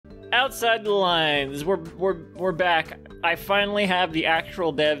Outside the Lines. We're back. I finally have the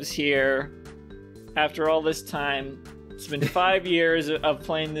actual devs here. After all this time, it's been 5 years of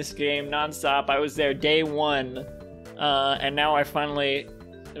playing this game nonstop. I was there day one, and now I finally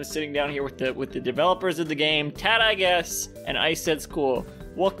am sitting down here with the developers of the game, Tad, I guess, and IceThatsCool.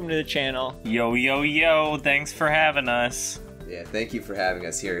 Welcome to the channel. Yo, yo, yo! Thanks for having us. Yeah, thank you for having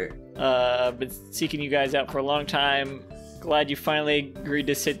us here. Been seeking you guys out for a long time. Glad you finally agreed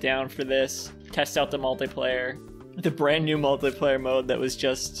to sit down for this. Test out the multiplayer. The brand new multiplayer mode that was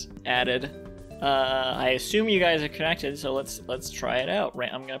just added. I assume you guys are connected, so let's try it out.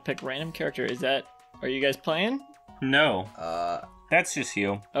 I'm gonna pick random character. Are you guys playing? No. That's just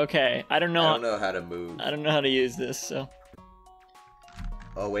you. Okay, I don't know how to move. I don't know how to use this, so.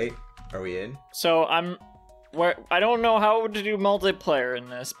 Oh wait, are we in? So I don't know how to do multiplayer in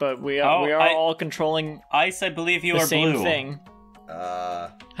this, but we are all controlling. Ice, I believe you the are same blue. thing.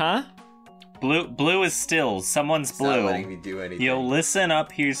 Huh? Blue is still. Someone's blue. Not letting me do anything. Yo, listen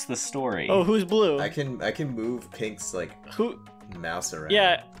up. Here's the story. Oh, who's blue? I can move Pink's mouse around.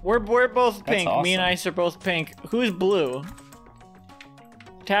 Yeah, we're both pink. Awesome. Me and Ice are both pink. Who's blue?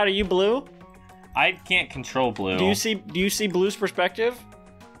 Tad, are you blue? I can't control blue. Do you see blue's perspective?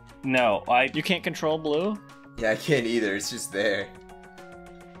 No, You can't control blue? Yeah, I can't either. It's just there.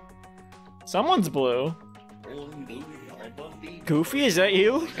 Someone's blue. Goofy, is that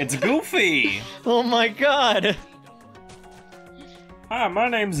you? It's Goofy. Oh my god. Hi, my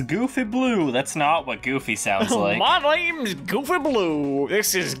name's Goofy Blue. That's not what Goofy sounds like. My name's Goofy Blue.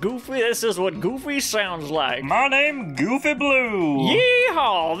 This is Goofy. This is what Goofy sounds like. My name Goofy Blue.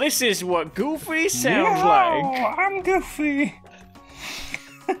 Yeehaw! This is what Goofy sounds like. I'm Goofy.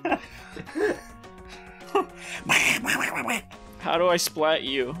 How do I splat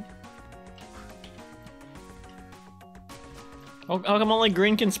you? How come only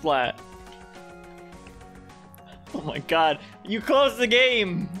green can splat? Oh my god, you closed the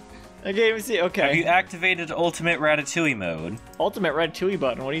game! I can't even see, okay. Have you activated Ultimate Ratatouille mode? Ultimate Ratatouille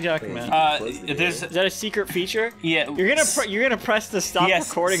button, what are you talking about? Is that a secret feature? Yeah. You're gonna press the stop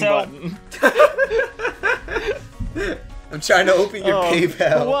recording button. I'm trying to open your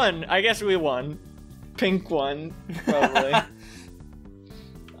PayPal. Who won? I guess we won. Pink won, probably.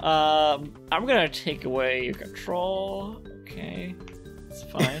 I'm gonna take away your control. Okay, it's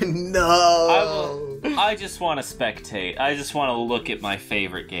fine. No. I just want to spectate. I just want to look at my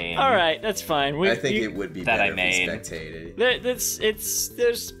favorite game. All right, that's fine. I think it would be that better I made. if we spectated.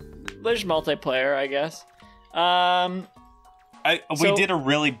 There's multiplayer, I guess. We did a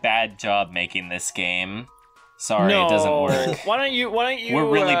really bad job making this game. Sorry, it doesn't work. Why don't you?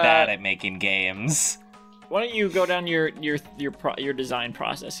 We're really bad at making games. Why don't you go down your design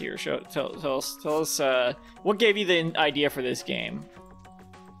process here? Tell us what gave you the idea for this game?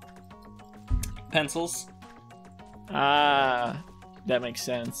 Pencils. Ah, that makes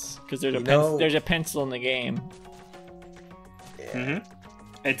sense because there's a pencil in the game. Yeah.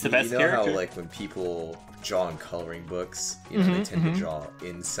 It's the best You know character. how when people draw in coloring books, they tend to draw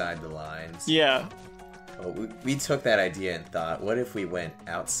inside the lines. Yeah. Well, we took that idea and thought, what if we went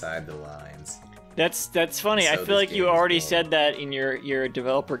outside the lines? That's funny. So I feel like you this game is already born. said that in your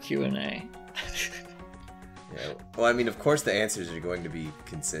developer Q&A. Yeah. Well, I mean, of course the answers are going to be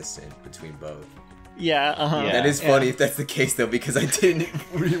consistent between both. Yeah, Yeah. That is funny if that's the case, though, because I didn't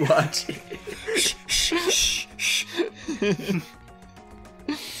rewatch it.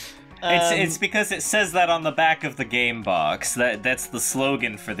 It's because it says that on the back of the game box. That's the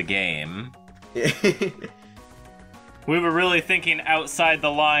slogan for the game. We were really thinking outside the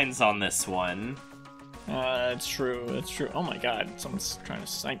lines on this one. That's true. That's true. Oh my god, someone's trying to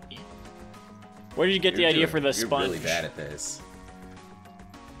snipe me. Where did you get the idea for the sponge? You're really bad at this.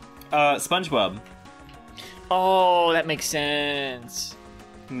 SpongeBob. Oh, that makes sense.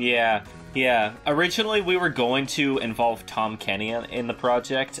 Yeah. Originally, we were going to involve Tom Kenny in the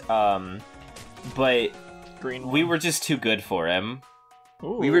project, but we were just too good for him.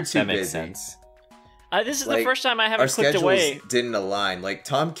 Ooh. We were too That busy. makes sense. This is the first time I haven't Our clicked schedules away. didn't align.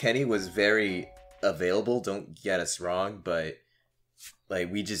 Tom Kenny was very available, don't get us wrong, but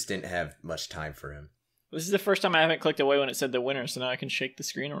we just didn't have much time for him. This is the first time I haven't clicked away when it said the winner, so now I can shake the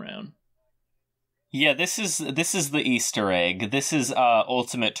screen around. Yeah, this is the Easter egg. This is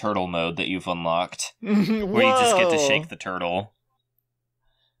Ultimate Turtle mode that you've unlocked, where you just get to shake the turtle.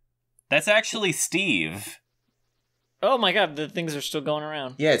 That's actually Steve. Oh my god, the things are still going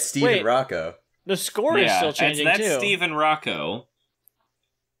around. Yeah, it's Steve and Rocco. The score is still changing that's too. That's Steve and Rocco.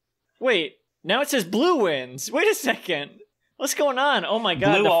 Wait, now it says blue wins. Wait a second. What's going on? Oh my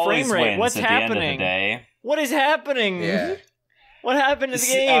god, Blue the always frame rate. wins What's at happening? The end of the day. What is happening? Yeah. What happened to the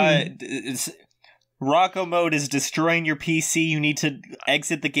game? Rocco mode is destroying your PC. You need to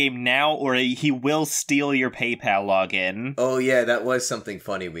exit the game now, or he will steal your PayPal login. Oh yeah, that was something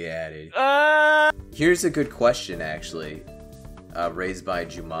funny we added. Here's a good question, actually, raised by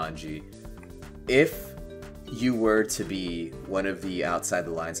Jumanji. If you were to be one of the Outside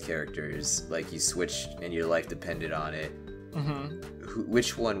the Lines characters, like you switched and your life depended on it,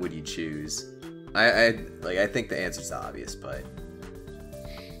 which one would you choose? I think the answer's obvious, but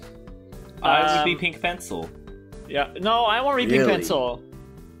I would be Pink Pencil. Yeah, no, I want to be Pink Pencil.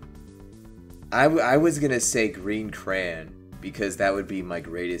 I was gonna say Green Crayon because that would be my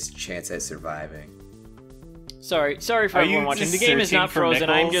greatest chance at surviving. Sorry for everyone watching. The game is not frozen.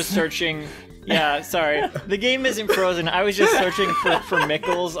 I'm just searching. Yeah, sorry. The game isn't frozen. I was just searching for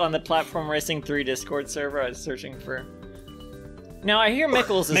Mickles on the Platform Racing 3 Discord server. I was searching for. Now I hear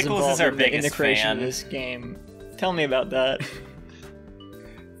Mickles is involved in the creation of this game. Tell me about that.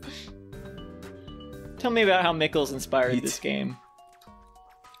 Tell me about how Mickles inspired this game.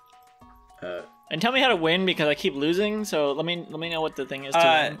 And tell me how to win because I keep losing. So let me know what the thing is to win.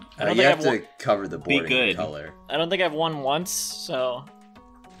 I don't think you have to cover the board in color. I don't think I've won once. So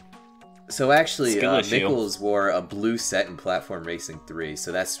actually, Mickles wore a blue set in Platform Racing 3,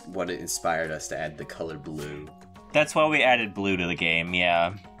 so that's what inspired us to add the color blue. That's why we added blue to the game.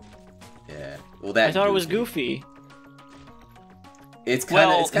 Yeah. Yeah. Well, I thought it was goofy. It's kind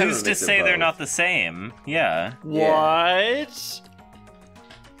of. Who's to say they're not the same? Yeah. What?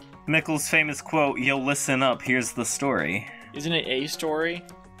 Mickles' famous quote, "You'll listen up, here's the story." Isn't it a story?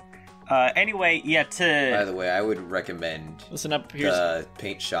 Anyway, By the way, I would recommend listen up, the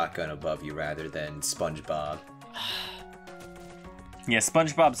paint shotgun above you rather than SpongeBob. Yeah,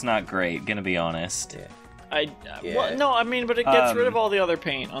 SpongeBob's not great, gonna be honest. Yeah. Well, no, I mean, but it gets rid of all the other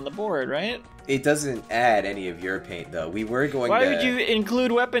paint on the board, right? It doesn't add any of your paint, though. We were going Why would you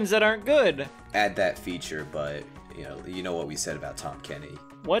include weapons that aren't good? Add that feature, but, you know what we said about Tom Kenny.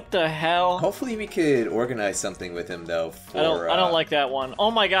 What the hell? Hopefully we could organize something with him, though, for... I don't like that one.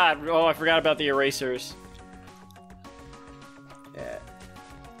 Oh my god, I forgot about the erasers. Yeah.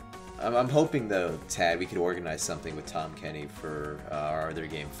 I'm hoping, though, Tad, we could organize something with Tom Kenny for our other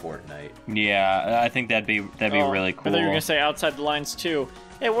game, Fortnite. Yeah, I think that'd be really cool. I thought you were gonna say Outside the Lines 2.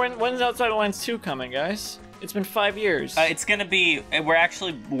 Hey, when's Outside the Lines 2 coming, guys? It's been 5 years. It's gonna be. We're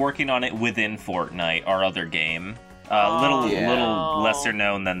actually working on it within Fortnite, our other game. Little lesser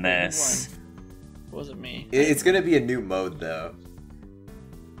known than this. It wasn't me. It's gonna be a new mode, though.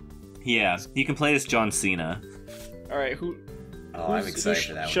 Yeah, you can play as John Cena. All right, I'm excited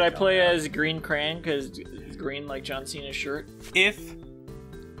for that. Should I play as Green Crayon because green like John Cena's shirt? If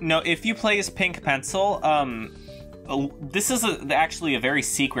you play as Pink Pencil, this is actually a very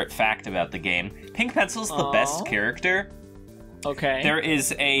secret fact about the game. Pink Pencil's the best character. Okay. There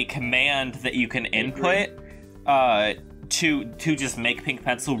is a command that you can input to just make Pink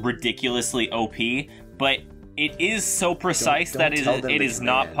Pencil ridiculously OP, but it is so precise that it is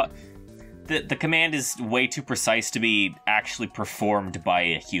not. The command is way too precise to be actually performed by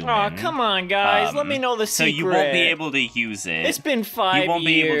a human. Oh, come on, guys. Let me know the secret. So you won't be able to use it. It's been 5 years. You won't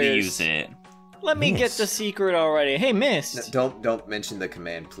be able to use it. Let me get the secret already. Hey, Mist. Don't mention the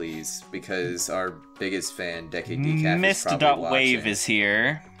command, please, because our biggest fan, Decade Decaf, is probably watching. Mist.wave is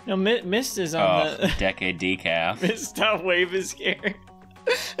here. No, Mist is on the... Decade Decaf. Mist.wave is here.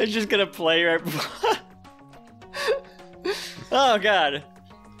 It's just gonna play right before... Oh, God.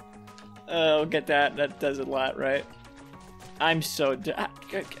 Oh, get that. That does a lot, right? I'm so...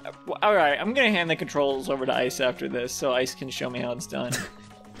 Alright, I'm gonna hand the controls over to Ice after this, so Ice can show me how it's done.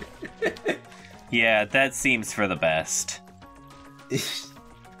 Yeah, that seems for the best.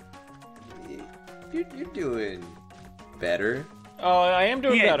 You're doing better. Oh, I am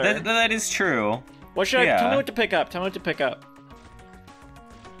doing better. That is true. What should I... Tell me what to pick up. Tell me what to pick up.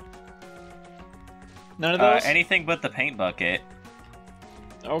 None of those? Anything but the paint bucket.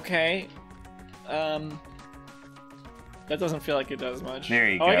 Okay. That doesn't feel like it does much. There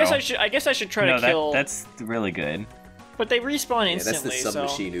you go. I guess I should try to kill... that's really good. But they respawn instantly, that's the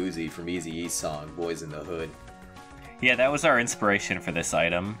Submachine Uzi from Eazy-E's song, Boys in the Hood. Yeah, that was our inspiration for this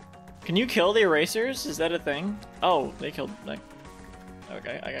item. Can you kill the erasers? Is that a thing? Oh, they killed...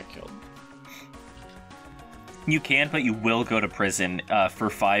 Okay, I got killed. You can, but you will go to prison for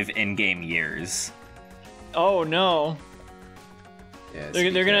 5 in-game years. Oh, no. Yeah,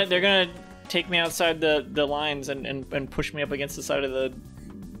 they're gonna take me outside the lines and push me up against the side of the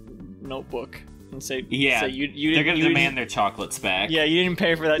notebook and say, yeah, they're gonna demand their chocolates back. Yeah, you didn't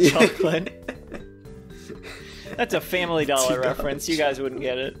pay for that chocolate. That's a Family Dollar reference. You guys wouldn't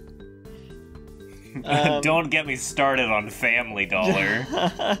get it. Don't get me started on Family Dollar.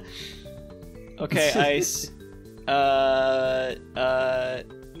 Okay, Ice.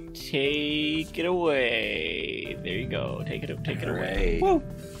 Take it away. There you go. Take it away. Woo.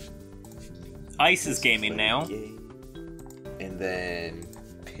 Ice is gaming now. And then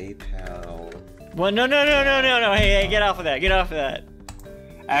PayPal. Well, no. Hey, get off of that. Get off of that.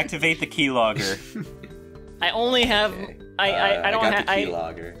 Activate the keylogger. I only have. Okay. I don't have. the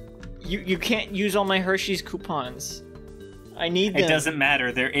keylogger. You can't use all my Hershey's coupons. I need them. It doesn't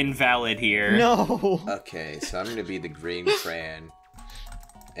matter. They're invalid here. No. Okay, so I'm gonna be the green crayon.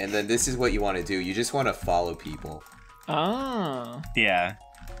 And then this is what you want to do. You just want to follow people. Ah. Yeah.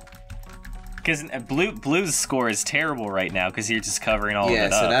 Because Blue's score is terrible right now because you're just covering all of it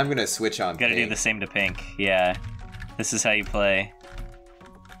up. Yeah, so now I'm going to switch on Gotta pink. do the same to pink. Yeah. This is how you play.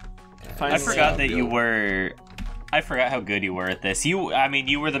 Finally. I forgot that you were... I forgot how good you were at this. You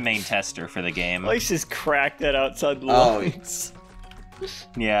were the main tester for the game. Ice just cracked that outside the lines.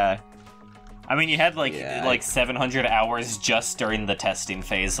 Yeah. I mean, you had like 700 hours just during the testing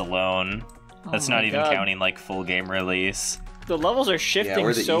phase alone. That's not even counting like full game release. The levels are shifting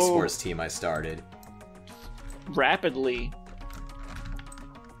we're the so esports team I started. rapidly.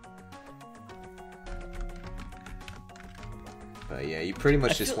 But yeah, you pretty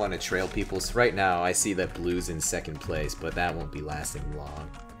much just want to trail people. So right now, I see that Blue's in second place, but that won't be lasting long.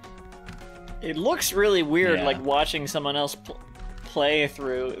 It looks really weird, Yeah. like watching someone else play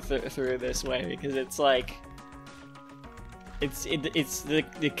through this way, because it's like it's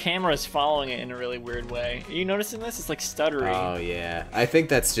the camera's following it in a really weird way. Are you noticing this? It's like stuttering. Oh yeah, I think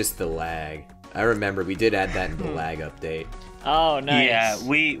that's just the lag. I remember we did add that in the lag update. Oh, nice. Yeah,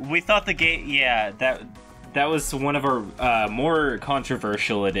 we thought the game. Yeah, that was one of our more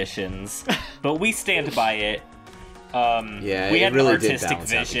controversial additions, but we stand by it. Yeah, we it had really an did artistic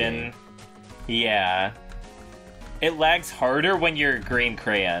balance out the vision. game. Yeah, it lags harder when you're green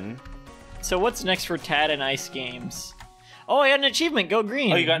crayon. So what's next for Tad and Ice games? Oh, I got an achievement. Go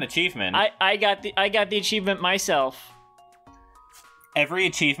green. Oh, you got an achievement. I got the achievement myself. Every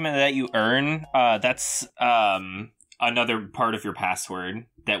achievement that you earn, that's another part of your password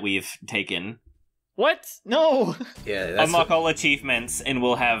that we've taken. What? No. Yeah, that's Unlock all achievements, and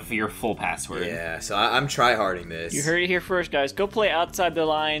we'll have your full password. Yeah, so I'm tryharding this. You heard it here first, guys. Go play Outside the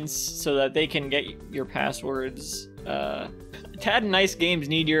Lines so that they can get your passwords. Tad and Ice games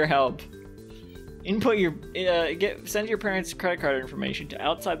need your help. Input your send your parents' credit card information to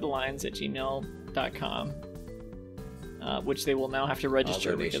outsidethelines@gmail.com, which they will now have to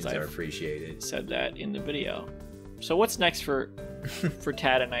register because are I've appreciated. said that in the video. So what's next for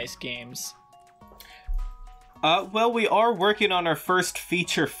Tad and Ice games? Well, we are working on our first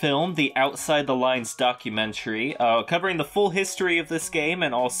feature film, the Outside the Lines documentary, covering the full history of this game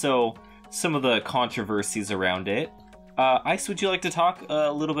and also some of the controversies around it. Ice, would you like to talk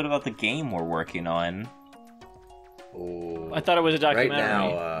a little bit about the game we're working on? Oh, I thought it was a documentary.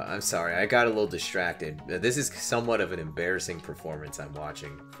 Right now, I'm sorry, I got a little distracted. This is somewhat of an embarrassing performance I'm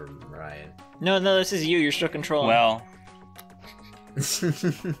watching from Ryan. No, this is you. You're still controlling. Well...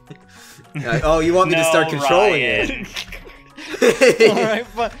 Oh, you want me to start controlling Ryan. it? All right,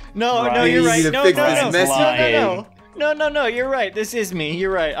 but no, Ryan, no, you're you right. need to No, fix no, this no, mess you no, you're right. This is me.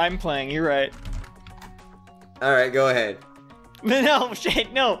 You're right. I'm playing. You're right. All right, go ahead. No,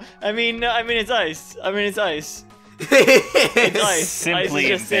 shit, no. I mean, it's Ice. It's Ice. It's Ice. Simply Ice is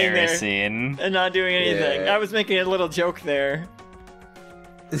just sitting there embarrassing. and not doing anything. Yeah. I was making a little joke there.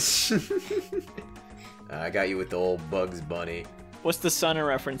 I got you with the old Bugs Bunny. What's the sun a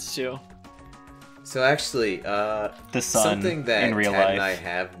reference to? So actually, The sun something that in real Tad life. and I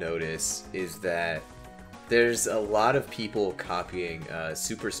have noticed is that there's a lot of people copying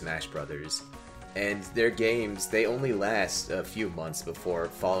Super Smash Brothers, and their games, they only last a few months before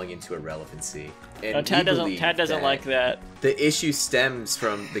falling into irrelevancy. And Tad we doesn't believe like that. The issue stems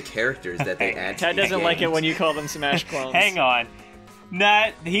from the characters that they add to Tad these doesn't like it games. when you call them Smash clones. Hang on.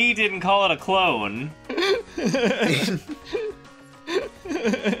 He didn't call it a clone.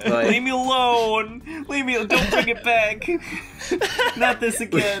 But Leave me alone. Don't bring it back. Not this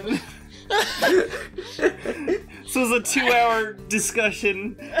again. This was a 2-hour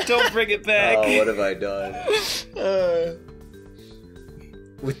discussion. Don't bring it back. oh, what have I done?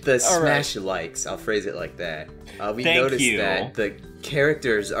 With the Smash likes, I'll phrase it like that. We Thank noticed you. that the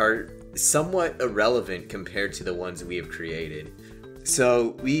characters are somewhat irrelevant compared to the ones we have created.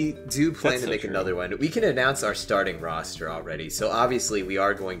 So we do plan That's to so make true. another one. We can announce our starting roster already. So obviously we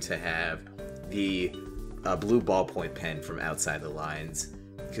are going to have the blue ballpoint pen from Outside the Lines.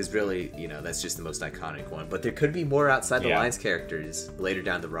 because really, you know, that's just the most iconic one. But there could be more outside the lines characters later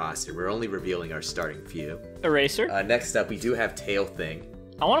down the roster. We're only revealing our starting few. Eraser? Next up, we do have Tail Thing.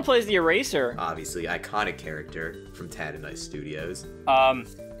 I want to play as the Eraser. Obviously, iconic character from Tad and Ice Studios.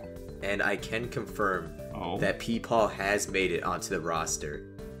 And I can confirm that Peepaw has made it onto the roster.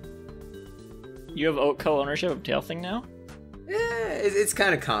 You have co-ownership of Tail Thing now? Yeah, it's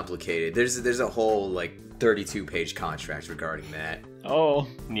kind of complicated. There's a whole, like, 32-page contract regarding that. Oh.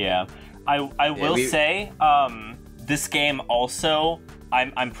 Yeah. I will say, this game also,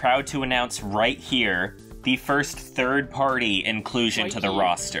 I'm proud to announce right here, the first third-party inclusion to the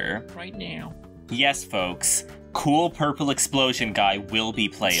roster. Right now. Yes, folks. Cool Purple Explosion Guy will be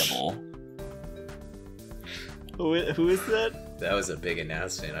playable. Who is that? That was a big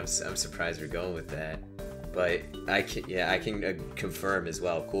announcement. I'm surprised we're going with that. But I can confirm as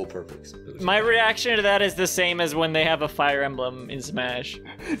well. Cool Purple Explosion. My reaction to that is the same as when they have a Fire Emblem in Smash.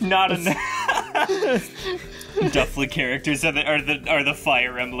 Not enough. Duffly characters are the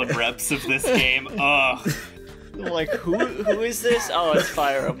Fire Emblem reps of this game. Ugh. Like, who is this? Oh, it's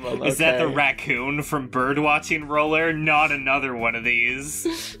Fire Emblem. Okay. Is that the raccoon from Birdwatching Roller? Not another one of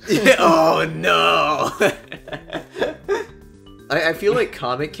these. Oh no! I feel like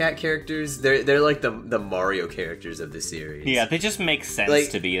Comic Cat characters, they're like the Mario characters of the series. Yeah, they just make sense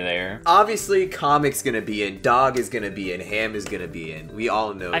to be there. Obviously, Comic's gonna be in, Dog is gonna be in, Ham is gonna be in. We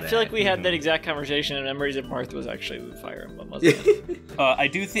all know that. I feel like we had that exact conversation in Memories of Marth was actually Fire Emblem, wasn't it? I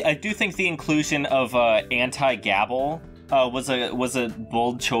do think the inclusion of Anti-Gabble was a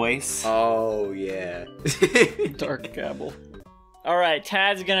bold choice. Oh yeah. Dark Gabble. All right,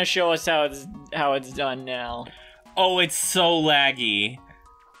 Tad's gonna show us how it's done now. Oh, it's so laggy.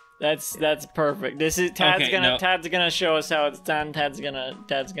 That's perfect. This is Tad's gonna show us how it's done. Tad's gonna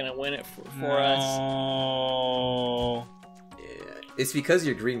win it for us. Yeah, it's because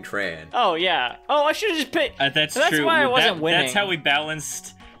you're Green Crayon. Oh yeah. Oh, I should have just picked. That's true. That's why I wasn't winning. That's how we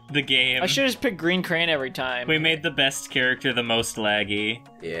balanced the game. I should have just picked Green Crayon every time. We made the best character the most laggy.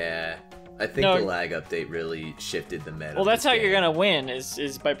 Yeah. I think the lag update really shifted the meta. Well, that's how you're gonna win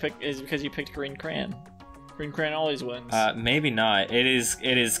is because you picked Green Crayon. Green Crayon always wins. Maybe not. It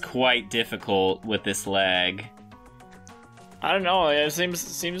is quite difficult with this lag. I don't know. It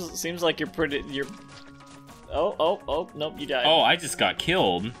seems like you're. Oh, nope, you died. Oh, I just got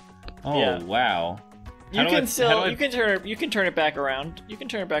killed. Oh, yeah. Wow. You can turn it back around. You can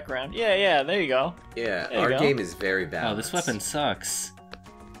turn it back around. Yeah, there you go. Yeah, our game is very balanced. Oh, this weapon sucks.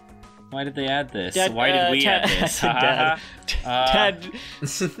 Why did they add this? Why did we add this? Dad.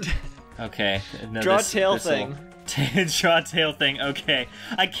 Okay. No, Draw tail thing. Draw tail thing. Okay.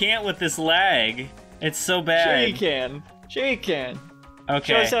 I can't with this lag. It's so bad. Sure you can.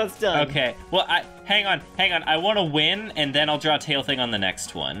 Okay. Show us how it's done. Okay. Well, hang on. I want to win, and then I'll draw tail thing on the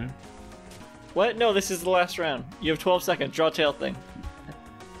next one. What? No, this is the last round. You have 12 seconds. Draw tail thing.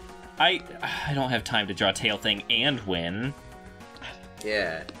 I don't have time to draw tail thing and win.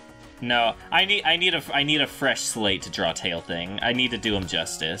 Yeah. No, I need a fresh slate to draw tail thing. I need to do him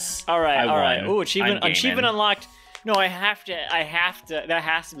justice. All right. Ooh, achievement unlocked. No, I have to. That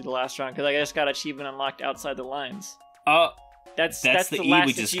has to be the last round because I just got achievement unlocked outside the lines. Oh, that's the E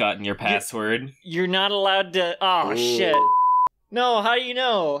we just got in your password. You're not allowed to. Oh shit. No, how do you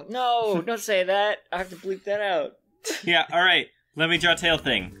know? No, don't say that. I have to bleep that out. Yeah. All right. Let me draw tail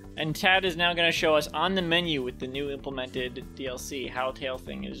thing. And Tad is now going to show us on the menu with the new implemented DLC how tail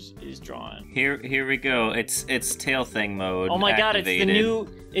thing is drawn. Here we go. It's tail thing mode. Oh my god! Activated. It's the new.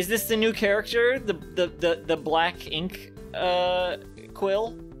 Is this the new character? The black ink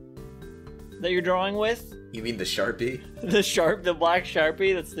quill that you're drawing with? You mean the Sharpie? The black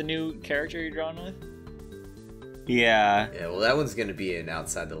Sharpie. That's the new character you're drawing with. Yeah. Yeah. Well, that one's going to be in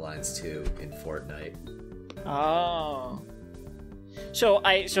Outside the Lines too in Fortnite. Oh. So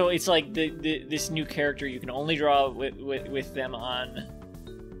it's like this new character you can only draw with them on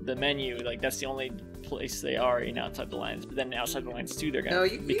the menu. Like that's the only place they are in Outside the Lines. But then Outside the Lines 2, they're gonna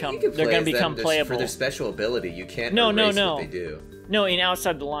become playable for their special ability. You can't no. what they do. No, in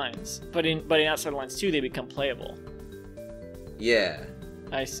Outside the Lines, but in Outside the Lines 2, they become playable. Yeah.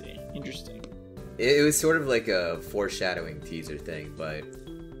 I see. Interesting. It was sort of like a foreshadowing teaser thing, but.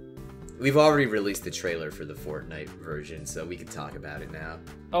 We've already released the trailer for the Fortnite version, so we can talk about it now.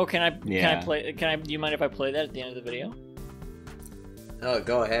 Oh, can I play? Do you mind if I play that at the end of the video? Oh,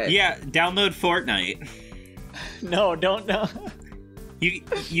 go ahead. Yeah, download Fortnite. No, don't. No.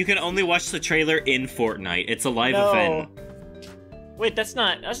 You can only watch the trailer in Fortnite. It's a live event. Wait, that's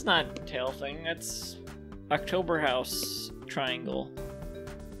not tail thing. That's October House Triangle.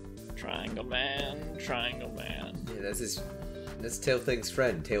 Triangle Man. Yeah, that's his. That's Tailthing's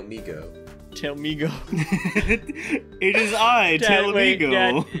friend, Tailmigo. Tailmigo. It is I,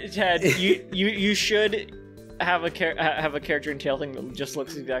 Tailmigo. Dad, you should have a character in Tailthing that just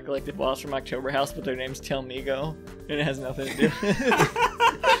looks exactly like the boss from October House, but their name's Tailmigo, and it has nothing to do.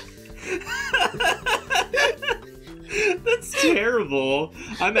 That's terrible.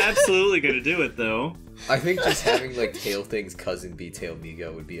 I'm absolutely gonna do it though. I think just having like Tailthing's cousin be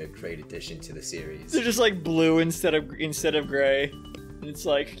Tailmigo would be a great addition to the series. They're just like blue instead of gray. And it's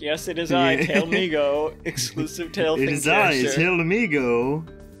like, yes, it is I, Tailmigo, exclusive Tailthing It is character. I, Tailmigo.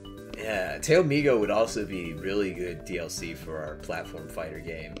 Yeah, Tailmigo would also be really good DLC for our platform fighter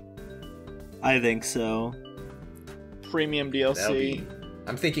game. I think so. Premium DLC.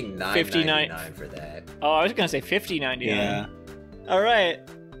 I'm thinking $9.99 for that. Oh, I was gonna say $50.99. Yeah. All right.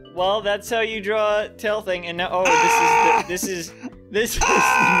 Well, that's how you draw Tailthing, and now this is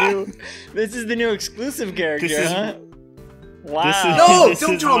the new exclusive character, huh? Wow.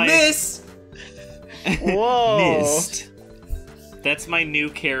 Don't draw Miss. Whoa. Mist. That's my new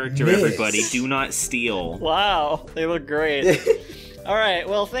character, Mist. everybody. Do not steal. Wow, they look great. All right.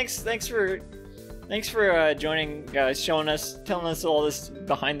 Well, thanks for joining, guys, telling us all this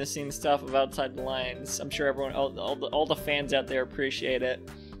behind-the-scenes stuff of Outside the Lines. I'm sure everyone, all the fans out there appreciate it.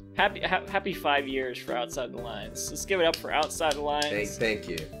 Happy 5 years for Outside the Lines. Let's give it up for Outside the Lines. Thank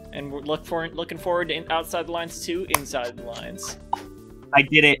you. And we're looking forward to Outside the Lines 2, Inside the Lines. I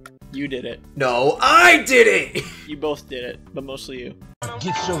did it. You did it. No, I did it! You both did it, but mostly you.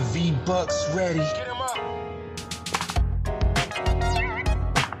 Get your V-Bucks ready. Get 'em up.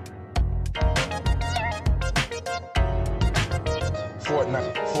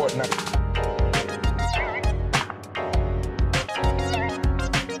 Fortnite.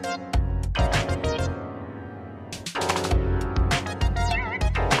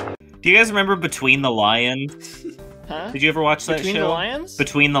 Do you guys remember Between the Lions? Huh? Did you ever watch that show? Between the Lions?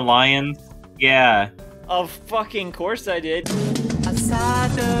 Between the Lions? Yeah. Of fucking course I did. Outside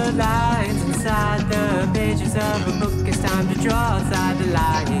the lines, inside the pages of a book, it's time to draw outside the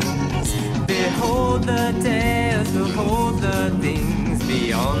lines. Behold the tales, behold the things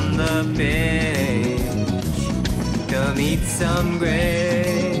beyond the page. Come eat some grapes.